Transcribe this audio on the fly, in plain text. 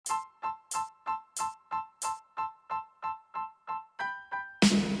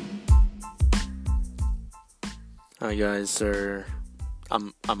Hi guys, so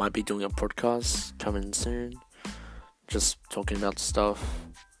I might be doing a podcast coming soon, just talking about stuff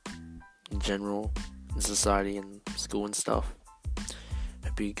in general, in society and school and stuff.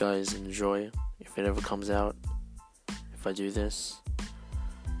 Hope you guys enjoy. If it ever comes out, if I do this,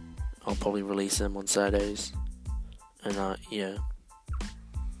 I'll probably release them on Saturdays, and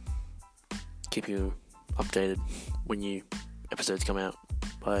keep you updated when new episodes come out.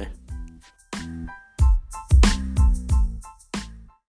 Bye.